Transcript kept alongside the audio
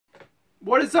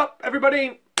What is up,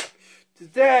 everybody?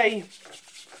 Today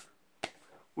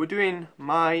we're doing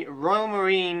my Royal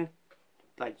Marine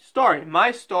story,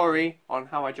 my story on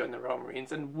how I joined the Royal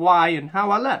Marines and why and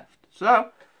how I left. So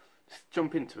let's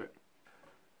jump into it.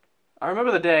 I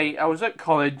remember the day I was at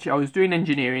college. I was doing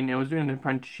engineering. I was doing an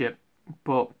apprenticeship,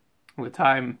 but at the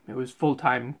time it was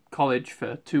full-time college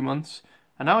for 2 months,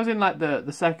 and I was in like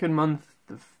the second month,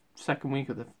 the second week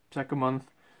of the second month.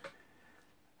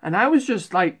 And I was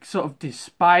just like sort of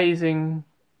despising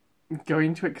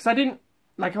going to it because I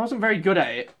wasn't very good at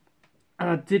it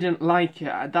and I didn't like it.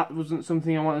 That wasn't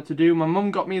something I wanted to do. My mum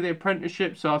got me the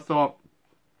apprenticeship, so I thought,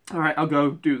 alright, I'll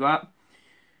go do that.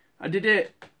 I did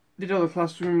it, did all the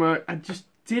classroom work. I just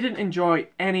didn't enjoy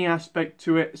any aspect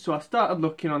to it, so I started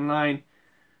looking online.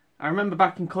 I remember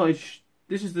back in college,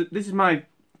 this is my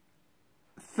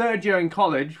third year in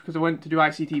college because I went to do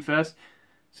ICT first.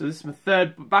 So this is my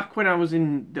third, but back when I was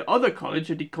in the other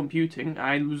college, I did computing.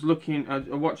 I was looking, I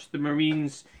watched the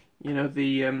Marines, you know,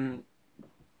 the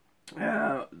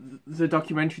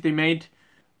documentary they made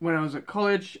when I was at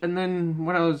college. And then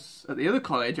when I was at the other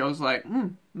college, I was like,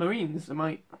 Marines,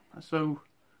 So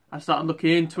I started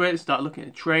looking into it, started looking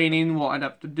at training, what I'd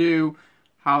have to do,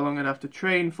 how long I'd have to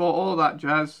train for, all that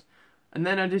jazz. And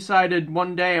then I decided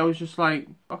one day, I was just like,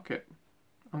 fuck it,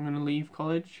 I'm going to leave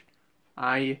college.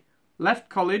 I left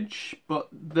college, but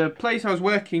the place I was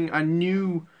working, I've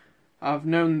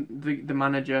known the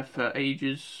manager for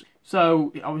ages.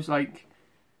 So I was like,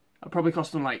 I probably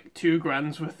cost them like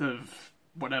 $2,000 worth of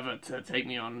whatever to take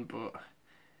me on. But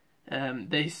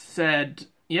they said,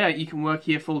 yeah, you can work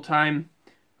here full time.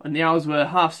 And the hours were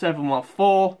 7:30 while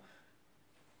 4.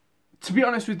 To be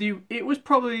honest with you, it was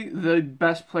probably the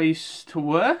best place to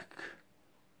work.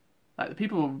 Like, the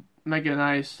people were mega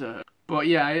nice. But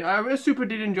yeah, I super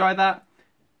did enjoy that.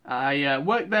 I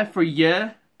worked there for a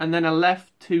year, and then I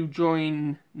left to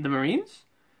join the Marines.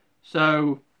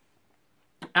 So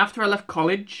after I left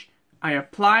college, I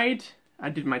applied, I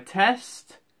did my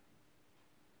test,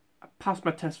 I passed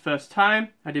my test first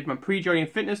time, I did my pre-joining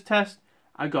fitness test,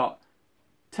 I got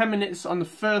 10 minutes on the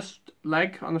first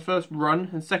leg, on the first run,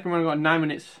 and second one I got 9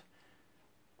 minutes.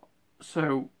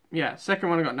 So yeah, second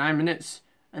one I got 9 minutes.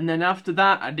 And then after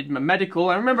that, I did my medical.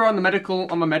 I remember on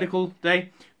my medical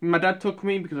day, my dad took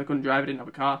me because I couldn't drive, I didn't have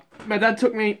a car. My dad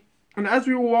took me, and as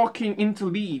we were walking into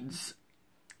Leeds,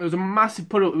 there was a massive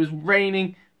puddle. It was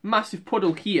raining, massive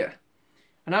puddle here,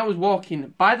 and I was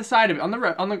walking by the side of it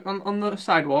on the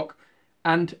sidewalk,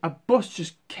 and a bus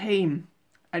just came,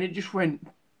 and it just went.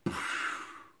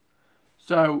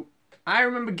 So I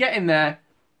remember getting there,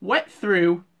 wet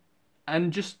through,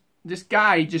 and just this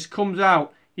guy just comes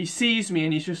out. He sees me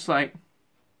and he's just like,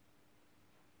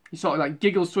 he sort of like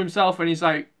giggles to himself, and he's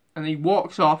like, and he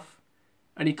walks off,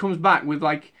 and he comes back with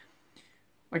like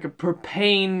a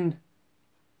propane,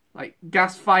 like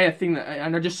gas fire thing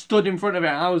and I just stood in front of it,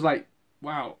 and I was like,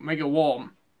 wow, mega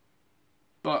warm.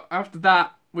 But after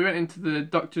that, we went into the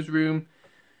doctor's room,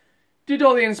 did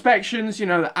all the inspections, you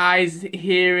know, the eyes,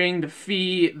 hearing, the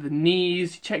feet, the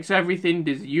knees, checks everything,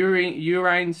 does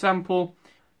urine sample.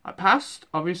 I passed,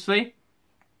 obviously.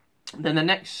 Then the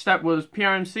next step was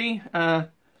PRMC. I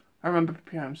remember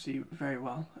PRMC very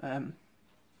well.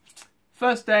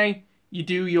 First day, you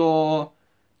do your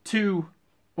 2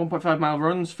 1.5 mile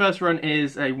runs. First run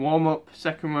is a warm-up.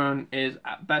 Second run is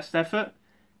at best effort.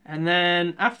 And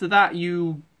then after that,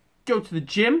 you go to the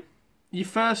gym. Your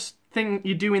first thing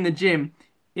you do in the gym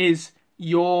is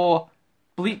your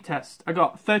bleep test. I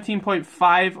got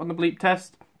 13.5 on the bleep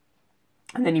test.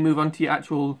 And then you move on to your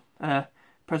actual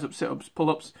press-ups, sit-ups,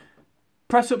 pull-ups.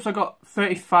 Press-ups I got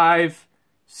 35,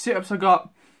 sit-ups I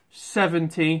got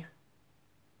 70,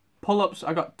 pull-ups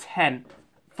I got 10.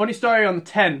 Funny story on the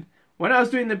 10, when I was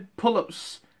doing the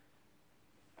pull-ups,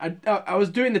 I was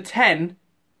doing the 10,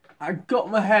 I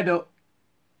got my head up,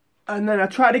 and then I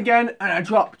tried again, and I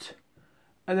dropped.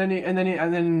 And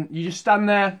then you just stand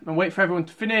there and wait for everyone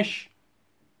to finish,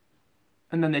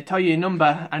 and then they tell you your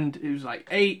number, and it was like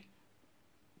 8,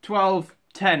 12,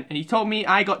 10, and he told me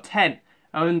I got 10.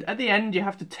 And at the end, you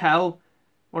have to tell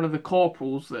one of the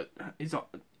corporals that is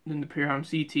in the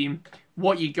PRMC team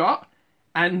what you got.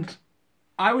 And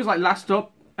I was like last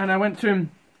up, and I went to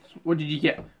him, what did you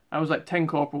get? I was like 10,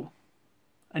 corporal.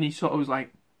 And he sort of was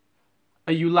like,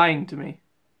 are you lying to me?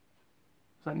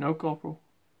 I was like, no, corporal.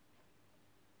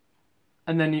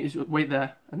 And then he was, wait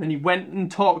there. And then he went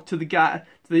and talked to the guy,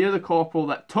 to the other corporal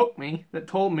that told me,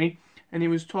 and he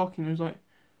was talking, he was like,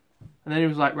 and then he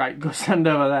was like, right, go stand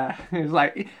over there. He was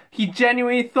like, he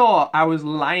genuinely thought I was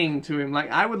lying to him. Like,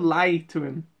 I would lie to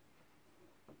him.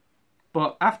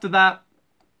 But after that,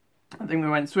 I think we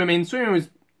went swimming. Swimming was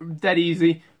dead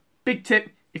easy. Big tip,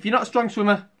 if you're not a strong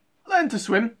swimmer, learn to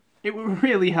swim. It will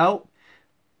really help.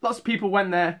 Lots of people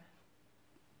went there,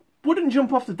 wouldn't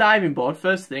jump off the diving board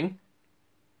first thing.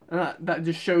 And that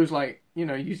just shows, like, you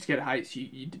know, you scared of heights,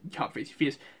 you can't face your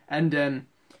fears. And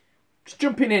just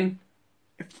jumping in,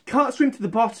 if you can't swim to the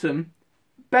bottom,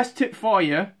 best tip for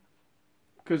you,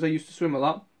 because I used to swim a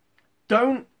lot,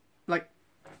 don't, like,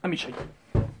 let me show you.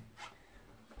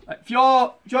 Like, if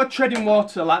you're treading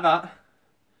water like that,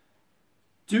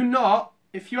 do not,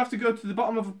 if you have to go to the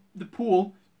bottom of the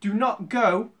pool, do not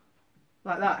go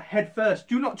like that, head first.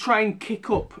 Do not try and kick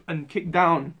up and kick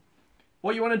down.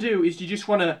 What you want to do is you just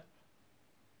want to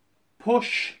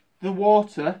push the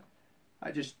water,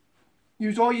 like just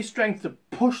use all your strength to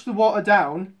push the water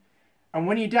down, and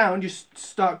when you're down, just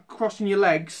start crossing your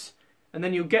legs, and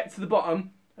then you'll get to the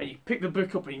bottom, and you pick the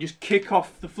book up and you just kick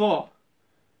off the floor.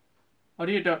 Or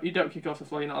you don't kick off the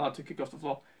floor, you're not allowed to kick off the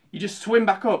floor. You just swim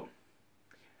back up.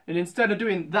 And instead of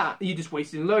doing that, you're just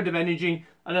wasting a load of energy.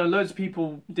 I know loads of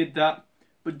people did that.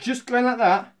 But just going like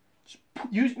that, just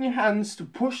using your hands to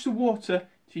push the water,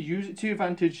 to use it to your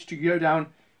advantage, to go down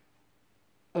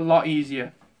a lot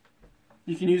easier.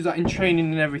 You can use that in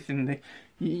training and everything.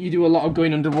 You do a lot of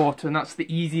going underwater, and that's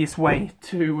the easiest way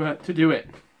to do it.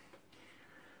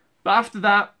 But after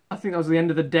that, I think that was the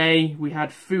end of the day. We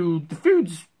had food. The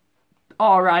food's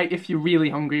alright if you're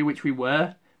really hungry, which we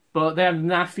were. But they have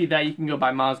naffy there, you can go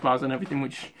buy Mars bars and everything,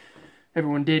 which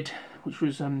everyone did, which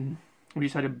was, we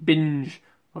just had a binge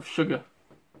of sugar.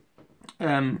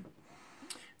 I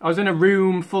was in a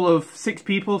room full of 6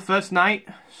 people first night.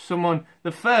 Like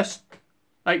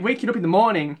waking up in the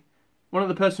morning, one of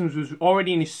the persons was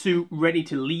already in his suit, ready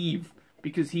to leave,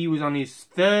 because he was on his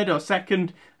 3rd or 2nd,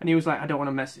 and he was like, I don't want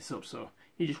to mess this up, so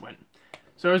he just went.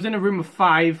 So I was in a room of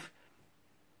 5.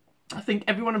 I think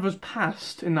every one of us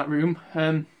passed in that room.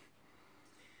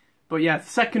 But yeah, the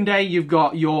second day you've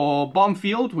got your bottom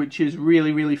field, which is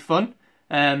really, really fun.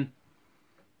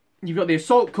 You've got the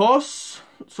assault course,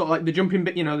 sort of like the jumping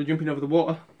bit, you know, the jumping over the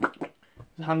water.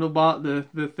 The handlebar,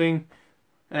 the thing.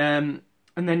 And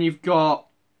then you've got,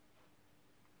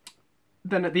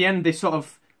 then at the end they sort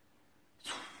of,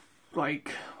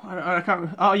 like, I can't,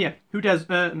 oh yeah,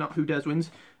 not Who Dares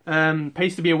Wins.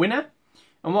 Pays to be a winner.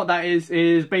 And what that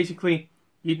is basically,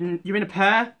 you're in a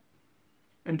pair,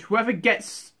 and whoever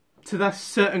gets to that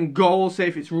certain goal, say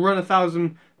if it's run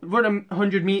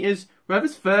 100 meters,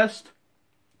 whoever's first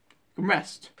can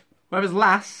rest. Whoever's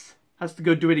last has to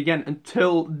go do it again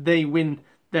until they win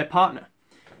their partner,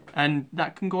 and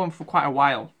that can go on for quite a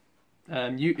while.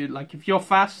 Like if you're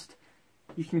fast,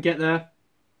 you can get there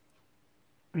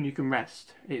and you can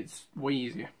rest. It's way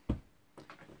easier.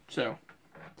 So,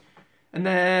 and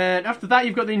then after that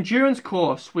you've got the endurance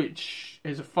course, which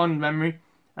is a fun memory.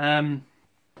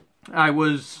 I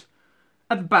was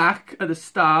at the back at the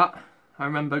start. I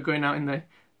remember going out in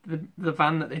the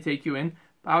van that they take you in.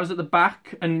 But I was at the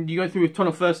back, and you go through a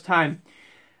tunnel first time,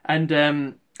 and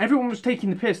everyone was taking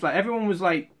the piss. Like everyone was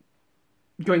like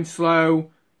going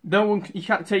slow. You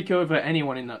can't take over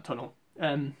anyone in that tunnel.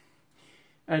 And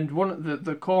one of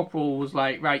the corporal was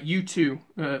like, right, you two,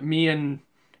 me and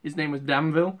his name was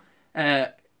Danville.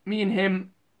 Me and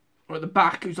him were at the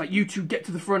back. It was like, you two get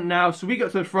to the front now. So we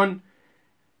got to the front.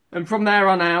 And from there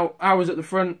on out, I was at the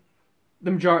front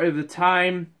the majority of the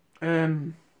time.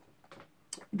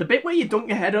 The bit where you dunk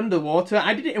your head underwater,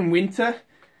 I did it in winter,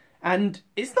 and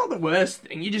it's not the worst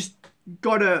thing. You've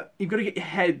got to get your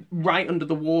head right under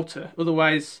the water,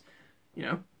 otherwise, you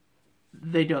know,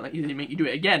 they don't let you, they make you do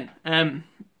it again.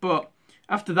 But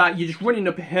after that, you're just running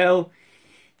up a hill.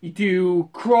 You do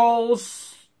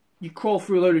crawls. You crawl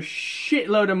through a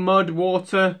shitload of mud,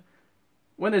 water.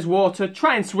 When there's water,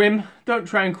 try and swim. Don't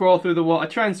try and crawl through the water.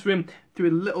 Try and swim through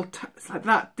a little, it's like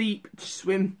that deep. Just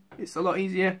swim. It's a lot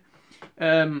easier.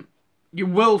 You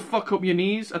will fuck up your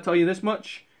knees, I'll tell you this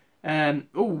much.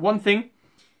 One thing.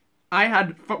 I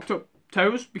had fucked up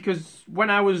toes because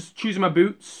when I was choosing my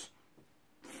boots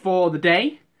for the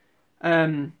day,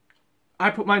 I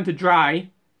put mine to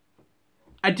dry.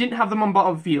 I didn't have them on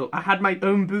bottom field. I had my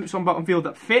own boots on bottom field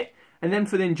that fit. And then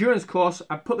for the endurance course,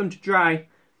 I put them to dry.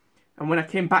 And when I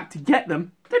came back to get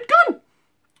them, they'd gone.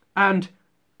 And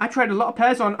I tried a lot of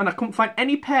pairs on, and I couldn't find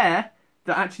any pair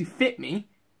that actually fit me.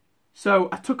 So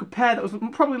I took a pair that was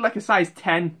probably like a size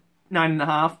 10,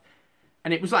 9.5.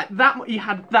 And it was like that, you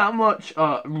had that much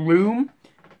room.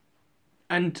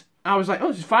 And I was like, oh,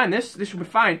 this is fine, this will be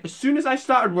fine. As soon as I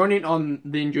started running on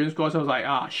the endurance course, I was like,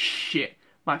 ah, shit,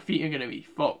 my feet are going to be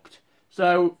fucked.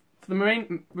 So for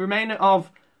the remainder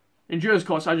of endurance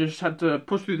course, I just had to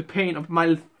push through the pain of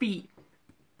my feet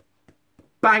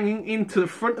banging into the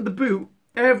front of the boot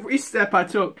Every step I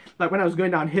took, like when I was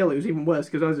going downhill, it was even worse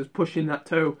because I was just pushing that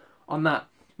toe on that.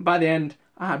 And by the end,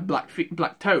 I had black feet,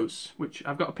 black toes, which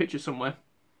I've got a picture somewhere.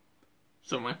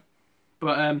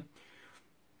 But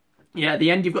yeah, at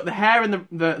the end you've got the hare and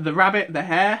the rabbit, the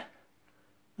hare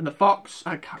and the fox.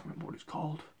 I can't remember what it's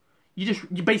called.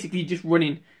 You're basically just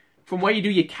running from where you do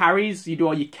your carries. You do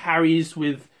all your carries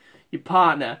with your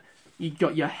partner. You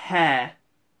got your hare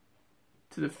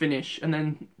to the finish, and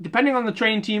then depending on the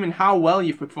training team and how well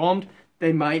you've performed,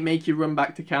 they might make you run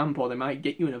back to camp, or they might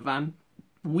get you in a van.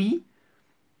 We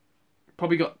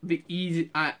probably got the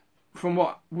easy, from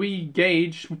what we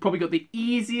gauged, we probably got the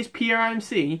easiest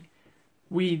PRMC.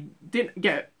 We didn't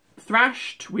get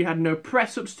thrashed. We had no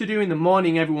press-ups to do in the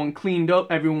morning. Everyone cleaned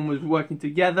up. Everyone was working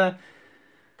together.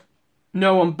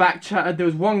 No one back-chatted. There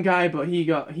was one guy, but he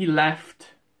left.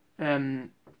 Other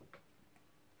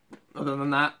than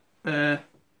that,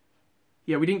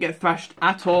 yeah, we didn't get thrashed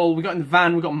at all. We got in the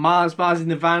van. We got Mars bars in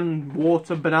the van.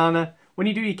 Water, banana. When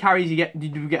you do your carries, you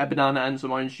do get a banana and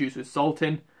some orange juice with salt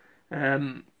in.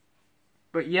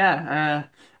 But yeah,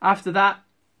 after that,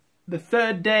 the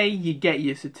third day, you get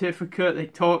your certificate. They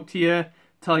talk to you,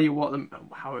 tell you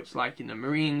how it's like in the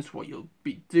Marines, what you'll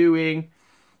be doing.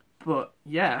 But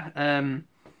yeah, I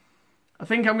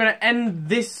think I'm gonna end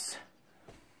this.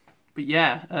 But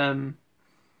yeah,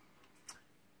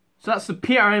 so that's the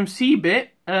PRMC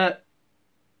bit. It'll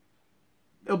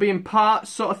be in parts,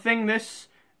 sort of thing. This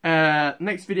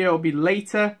next video will be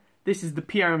later. This is the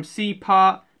PRMC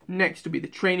part. Next will be the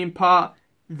training part.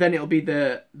 Then it'll be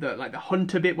the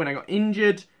hunter bit when I got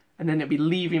injured, and then it'll be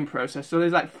leaving process. So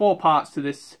there's like 4 parts to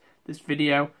this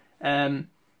video, but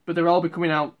they'll all be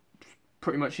coming out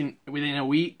pretty much within a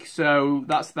week. So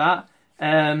that's that.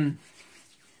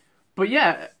 But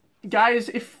yeah, guys,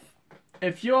 if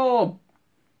you're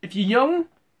young,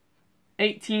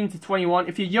 18 to 21,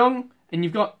 if you're young and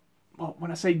you've got, well,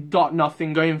 when I say got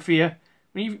nothing going for you,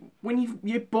 when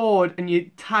you're bored and you're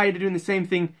tired of doing the same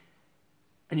thing,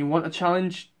 and you want a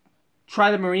challenge, try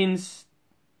the Marines.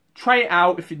 Try it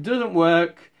out. If it doesn't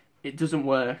work, it doesn't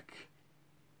work.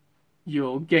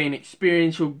 You'll gain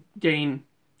experience. You'll gain,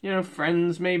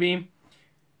 friends maybe.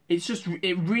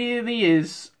 It really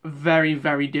is very,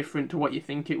 very different to what you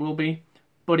think it will be.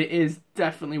 But it is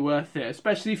definitely worth it.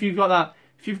 Especially if you've got that,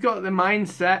 if you've got the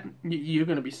mindset, you're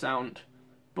going to be sound.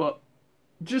 But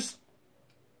just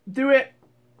do it.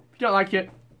 If you don't like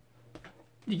it,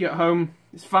 you get home.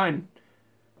 It's fine.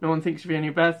 No one thinks of you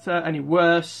any better, any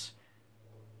worse.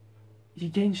 You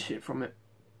gain shit from it.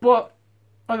 But,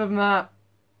 other than that,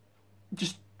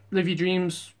 just live your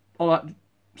dreams, all that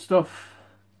stuff.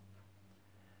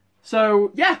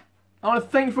 So, yeah. I want to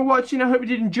thank you for watching. I hope you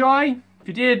did enjoy. If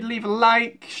you did, leave a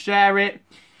like, share it,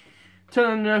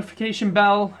 turn on the notification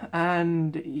bell,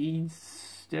 and did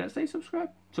I say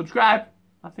subscribe? Subscribe.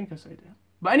 I think I said it.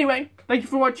 But anyway, thank you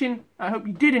for watching. I hope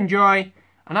you did enjoy,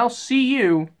 and I'll see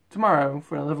you tomorrow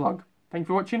for another vlog. Thank you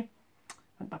for watching,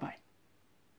 and bye-bye.